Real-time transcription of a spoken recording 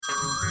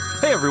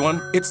Hey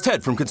everyone, it's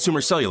Ted from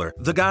Consumer Cellular,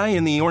 the guy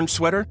in the orange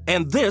sweater,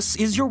 and this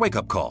is your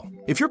wake-up call.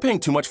 If you're paying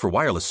too much for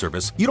wireless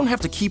service, you don't have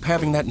to keep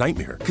having that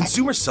nightmare.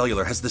 Consumer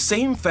Cellular has the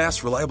same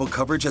fast, reliable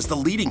coverage as the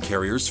leading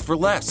carriers for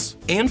less.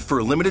 And for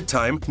a limited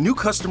time, new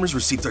customers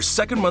receive their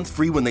second month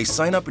free when they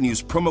sign up and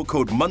use promo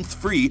code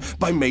MONTHFREE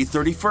by May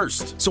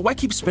 31st. So why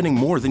keep spending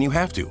more than you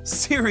have to?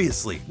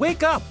 Seriously,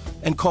 wake up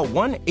and call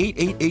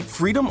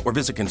 1-888-FREEDOM or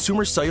visit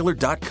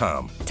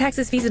consumercellular.com.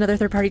 Taxes, fees, and other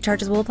third-party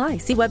charges will apply.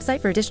 See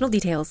website for additional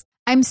details.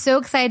 I'm so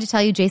excited to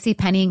tell you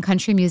JCPenney and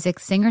country music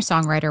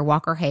singer-songwriter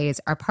Walker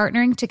Hayes are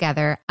partnering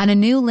together on a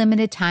new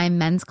limited-time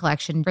men's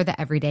collection for the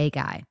everyday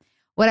guy.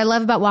 What I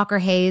love about Walker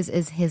Hayes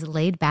is his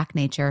laid-back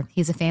nature.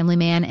 He's a family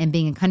man, and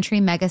being a country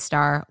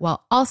megastar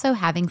while also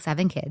having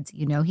 7 kids,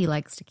 you know he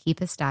likes to keep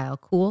his style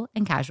cool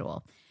and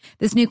casual.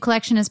 This new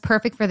collection is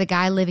perfect for the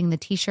guy living the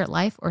t-shirt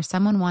life or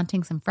someone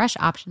wanting some fresh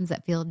options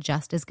that feel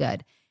just as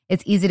good.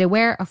 It's easy to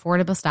wear,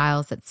 affordable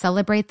styles that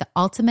celebrate the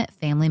ultimate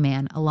family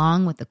man,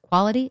 along with the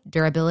quality,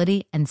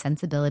 durability, and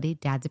sensibility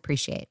dads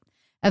appreciate.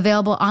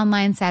 Available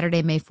online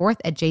Saturday, May 4th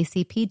at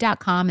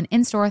jcp.com and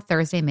in-store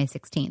Thursday, May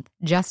 16th.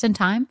 Just in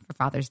time for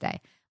Father's Day.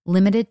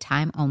 Limited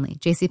time only.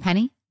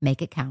 JCPenney,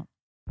 make it count.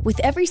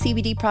 With every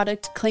CBD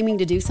product claiming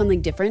to do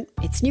something different,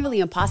 it's nearly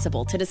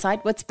impossible to decide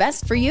what's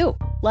best for you.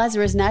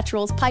 Lazarus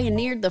Naturals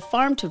pioneered the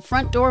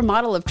farm-to-front-door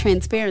model of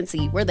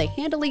transparency, where they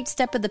handle each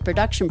step of the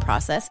production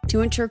process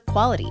to ensure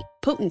quality,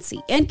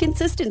 potency, and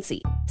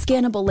consistency.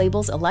 Scannable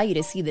labels allow you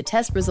to see the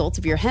test results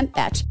of your hemp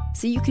batch,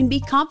 so you can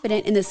be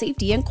confident in the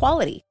safety and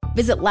quality.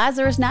 Visit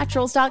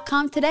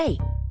LazarusNaturals.com today.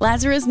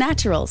 Lazarus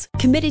Naturals,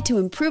 committed to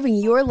improving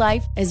your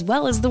life as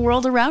well as the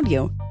world around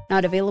you.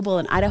 Not available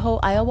in Idaho,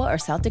 Iowa, or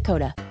South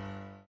Dakota.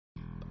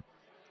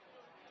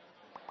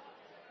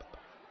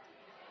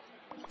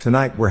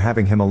 Tonight we're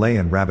having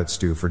Himalayan rabbit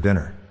stew for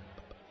dinner.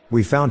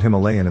 We found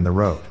Himalayan in the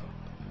road.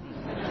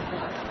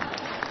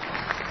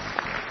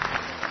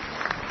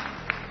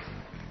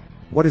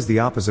 What is the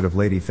opposite of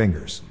lady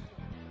fingers?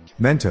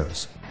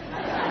 Mentos.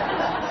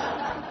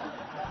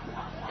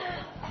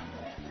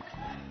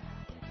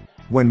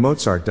 When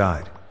Mozart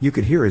died, you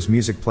could hear his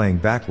music playing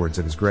backwards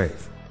at his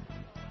grave.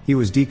 He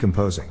was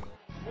decomposing.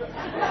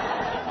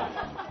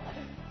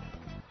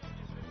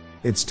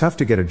 It's tough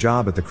to get a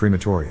job at the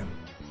crematorium.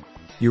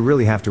 You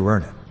really have to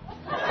earn it.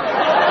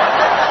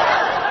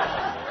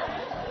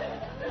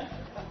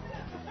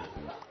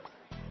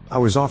 I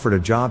was offered a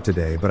job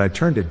today, but I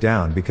turned it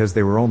down because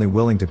they were only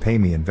willing to pay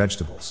me in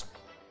vegetables.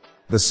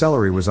 The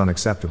celery was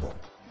unacceptable.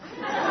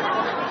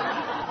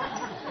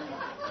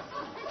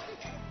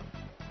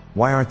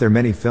 Why aren't there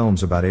many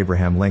films about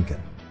Abraham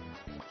Lincoln?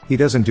 He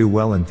doesn't do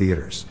well in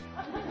theaters.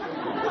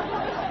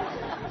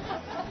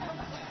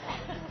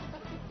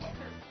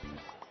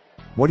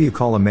 What do you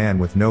call a man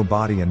with no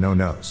body and no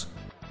nose?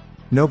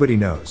 Nobody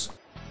knows.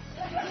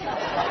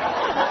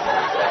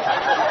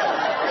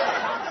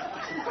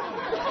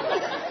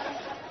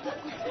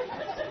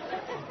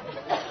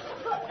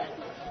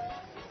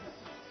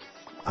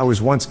 I was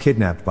once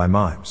kidnapped by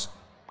mimes.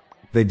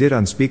 They did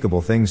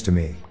unspeakable things to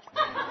me.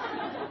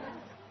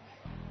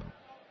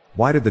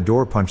 Why did the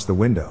door punch the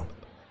window?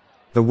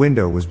 The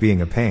window was being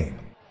a pain.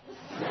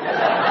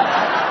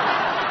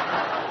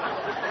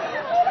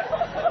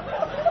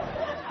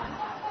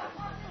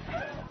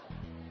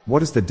 What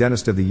does the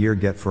dentist of the year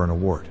get for an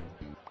award?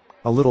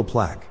 A little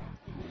plaque.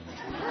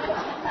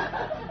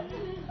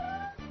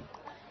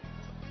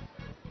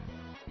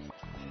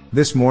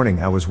 This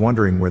morning I was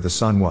wondering where the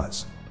sun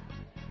was.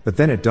 But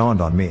then it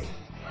dawned on me.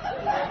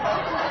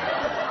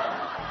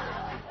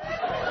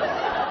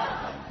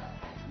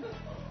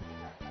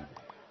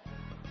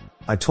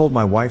 I told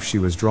my wife she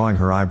was drawing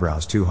her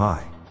eyebrows too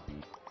high.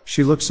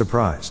 She looked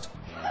surprised.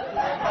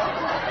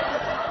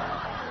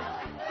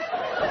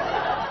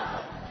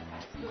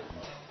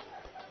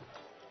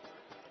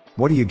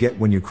 What do you get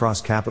when you cross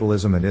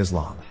capitalism and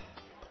Islam?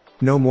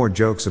 No more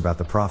jokes about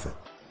the Prophet.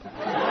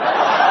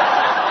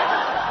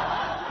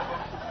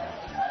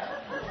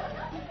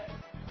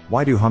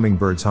 Why do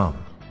hummingbirds hum?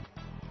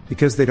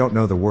 Because they don't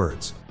know the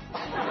words.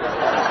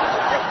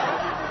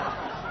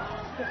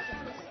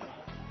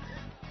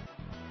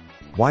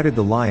 Why did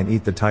the lion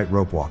eat the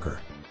tightrope walker?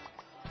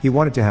 He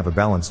wanted to have a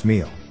balanced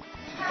meal.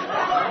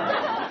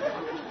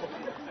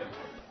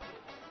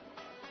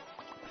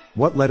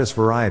 What lettuce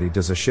variety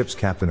does a ship's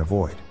captain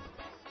avoid?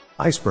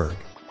 Iceberg.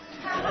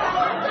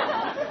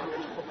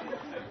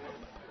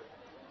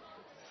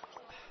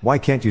 Why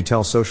can't you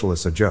tell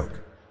socialists a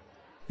joke?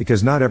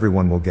 Because not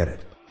everyone will get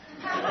it.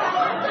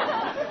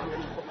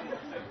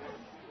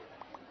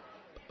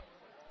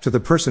 To the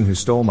person who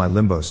stole my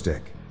limbo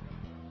stick.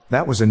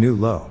 That was a new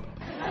low.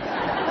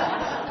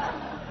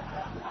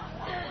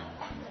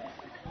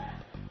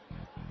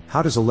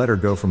 How does a letter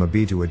go from a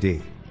B to a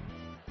D?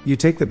 You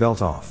take the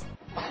belt off.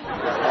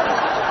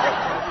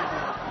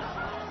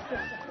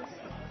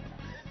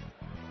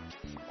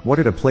 What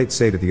did a plate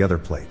say to the other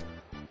plate?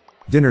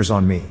 Dinner's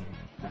on me.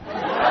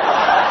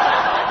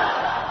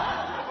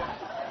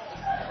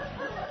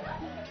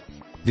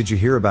 Did you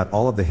hear about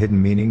all of the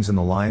hidden meanings in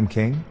The Lion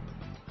King?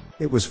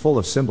 It was full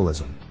of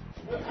symbolism.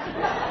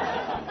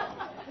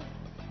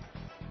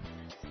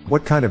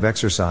 What kind of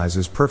exercise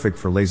is perfect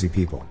for lazy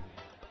people?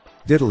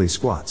 Diddly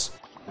squats.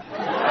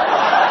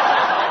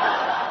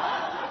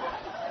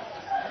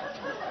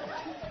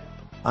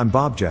 I'm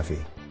Bob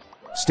Jeffy.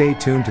 Stay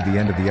tuned to the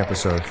end of the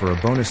episode for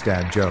a bonus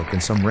dad joke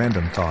and some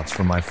random thoughts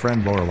from my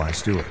friend Lorelei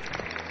Stewart.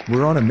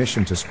 We're on a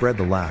mission to spread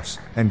the laughs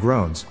and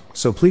groans,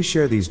 so please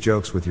share these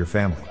jokes with your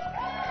family.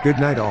 Good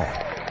night all.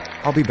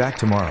 I'll be back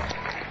tomorrow.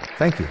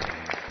 Thank you.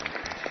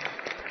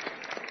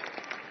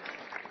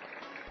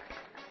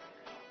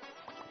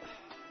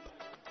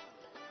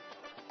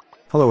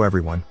 Hello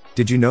everyone,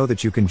 did you know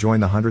that you can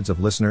join the hundreds of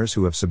listeners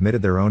who have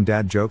submitted their own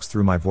dad jokes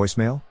through my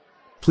voicemail?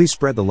 Please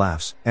spread the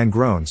laughs and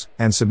groans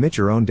and submit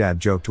your own dad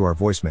joke to our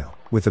voicemail,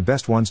 with the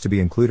best ones to be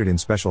included in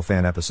special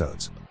fan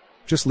episodes.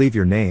 Just leave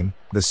your name,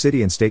 the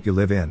city and state you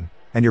live in,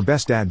 and your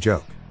best dad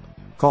joke.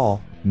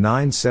 Call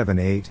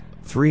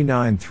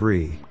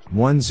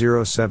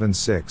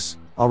 978-393-1076.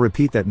 I'll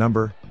repeat that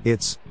number,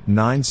 it's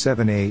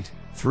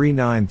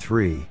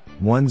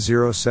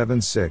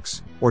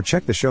 978-393-1076, or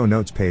check the show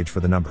notes page for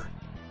the number.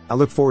 I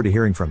look forward to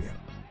hearing from you.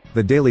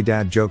 The Daily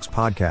Dad Jokes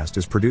podcast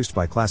is produced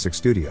by Classic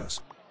Studios.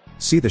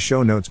 See the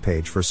show notes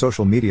page for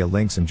social media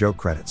links and joke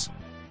credits.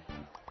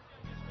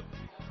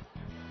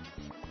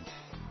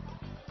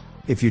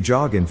 If you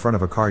jog in front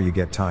of a car, you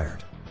get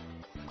tired.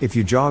 If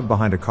you jog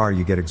behind a car,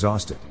 you get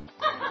exhausted.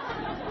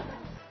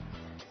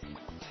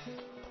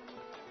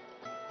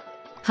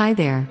 Hi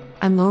there,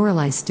 I'm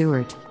Lorelei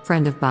Stewart,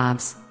 friend of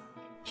Bob's.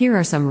 Here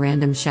are some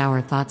random shower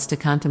thoughts to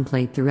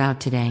contemplate throughout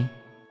today.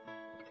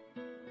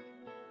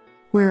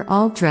 We're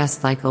all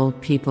dressed like old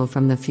people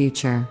from the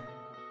future.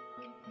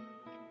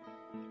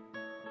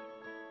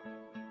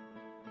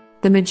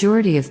 The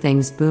majority of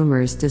things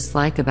boomers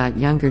dislike about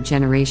younger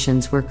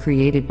generations were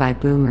created by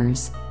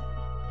boomers.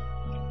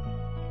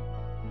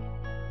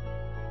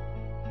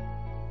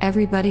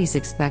 Everybody's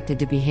expected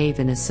to behave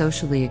in a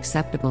socially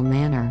acceptable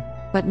manner,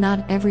 but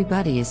not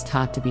everybody is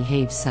taught to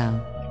behave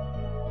so.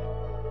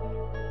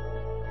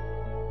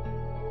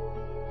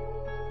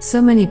 So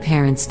many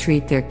parents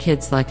treat their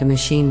kids like a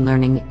machine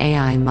learning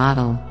AI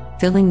model,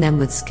 filling them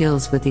with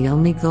skills with the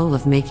only goal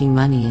of making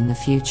money in the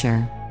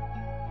future.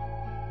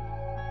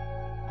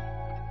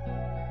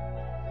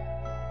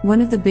 One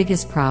of the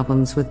biggest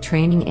problems with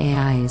training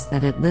AI is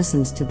that it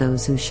listens to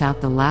those who shout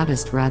the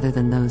loudest rather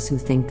than those who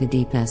think the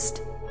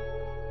deepest.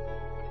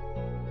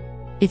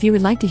 If you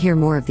would like to hear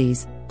more of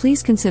these,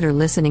 please consider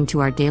listening to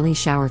our Daily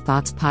Shower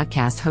Thoughts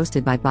podcast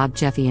hosted by Bob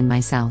Jeffy and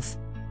myself.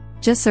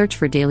 Just search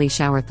for Daily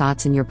Shower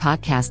Thoughts in your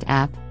podcast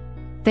app.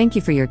 Thank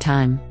you for your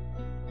time.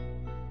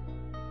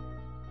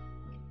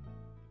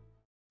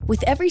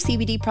 With every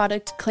CBD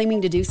product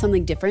claiming to do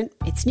something different,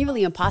 it's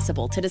nearly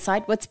impossible to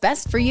decide what's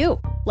best for you.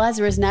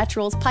 Lazarus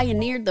Naturals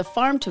pioneered the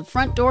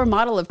farm-to-front-door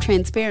model of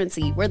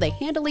transparency, where they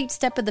handle each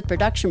step of the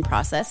production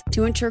process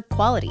to ensure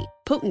quality,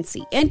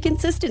 potency, and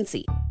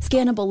consistency.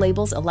 Scannable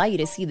labels allow you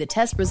to see the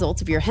test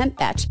results of your hemp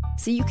batch,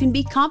 so you can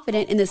be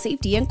confident in the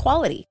safety and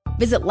quality.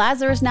 Visit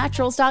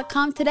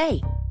LazarusNaturals.com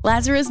today.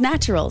 Lazarus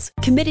Naturals,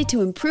 committed to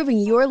improving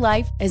your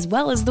life as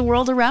well as the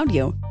world around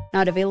you.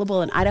 Not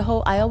available in Idaho,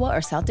 Iowa,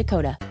 or South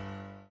Dakota.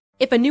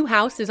 If a new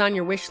house is on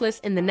your wish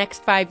list in the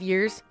next 5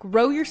 years,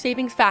 grow your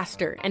savings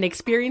faster and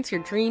experience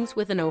your dreams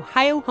with an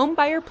Ohio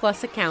Homebuyer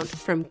Plus account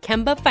from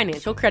Kemba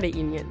Financial Credit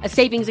Union. A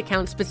savings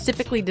account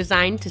specifically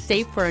designed to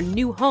save for a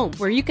new home,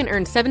 where you can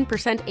earn 7%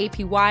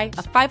 APY,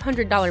 a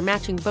 $500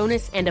 matching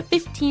bonus, and a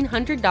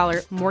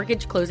 $1,500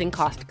 mortgage closing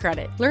cost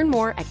credit. Learn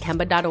more at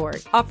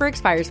Kemba.org. Offer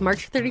expires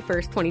March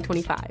 31st,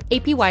 2025.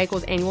 APY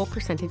equals annual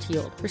percentage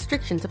yield.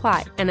 Restrictions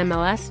apply.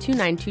 NMLS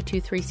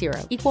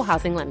 292230. Equal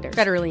housing lender.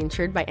 Federally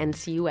insured by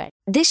NCUA.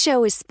 This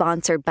show is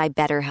sponsored by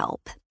BetterHelp.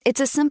 It's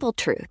a simple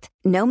truth.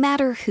 No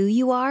matter who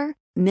you are,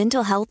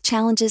 mental health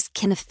challenges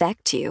can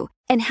affect you,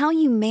 and how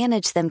you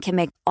manage them can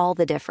make all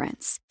the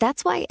difference.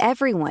 That's why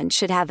everyone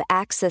should have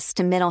access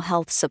to mental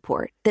health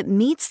support that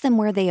meets them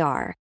where they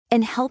are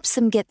and helps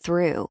them get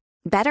through.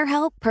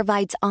 BetterHelp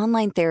provides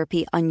online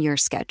therapy on your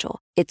schedule.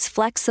 It's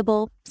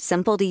flexible,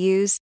 simple to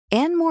use,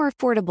 and more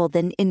affordable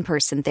than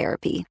in-person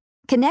therapy.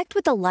 Connect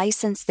with a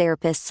licensed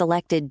therapist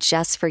selected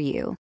just for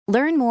you.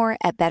 Learn more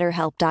at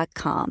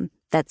BetterHelp.com.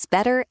 That's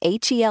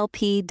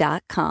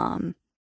BetterHelp.com.